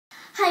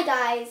Hi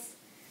guys,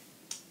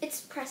 it's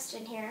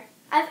Preston here.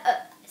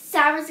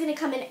 Sarah's gonna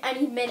come in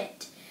any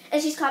minute,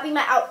 and she's copying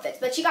my outfits,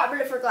 but she got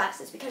rid of her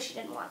glasses because she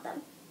didn't want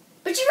them.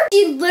 But she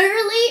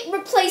literally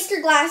replaced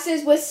her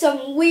glasses with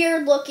some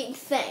weird looking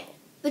thing.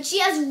 But she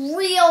has a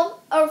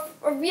real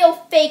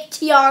fake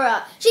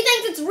tiara. She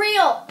thinks it's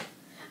real.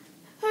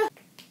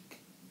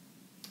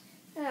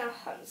 Oh,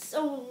 I'm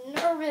so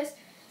nervous.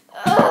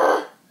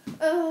 Oh,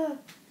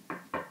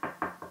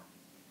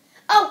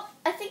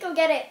 I think I'll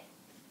get it.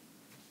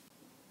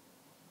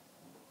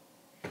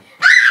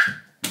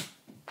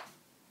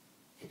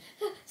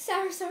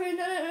 Sarah, sorry,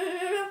 no,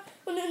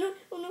 oh no,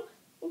 oh no,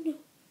 oh no,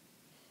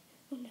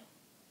 oh no.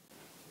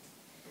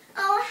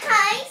 Oh,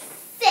 hi,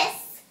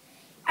 sis.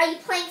 Are you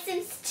playing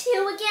Sims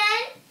 2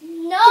 again?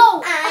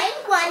 No. I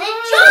want to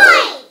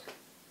join.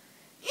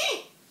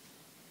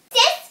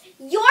 Sis,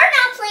 you're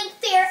not playing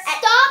fair at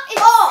Stop it,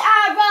 all.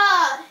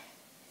 Sarah.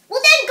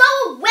 Well, then go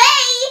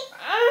away.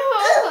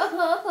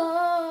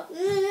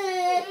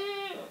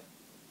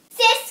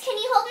 Sis, can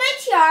you hold my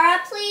tiara,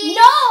 please?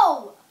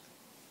 No.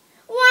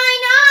 Why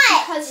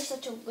not? Because you're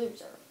such a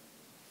loser.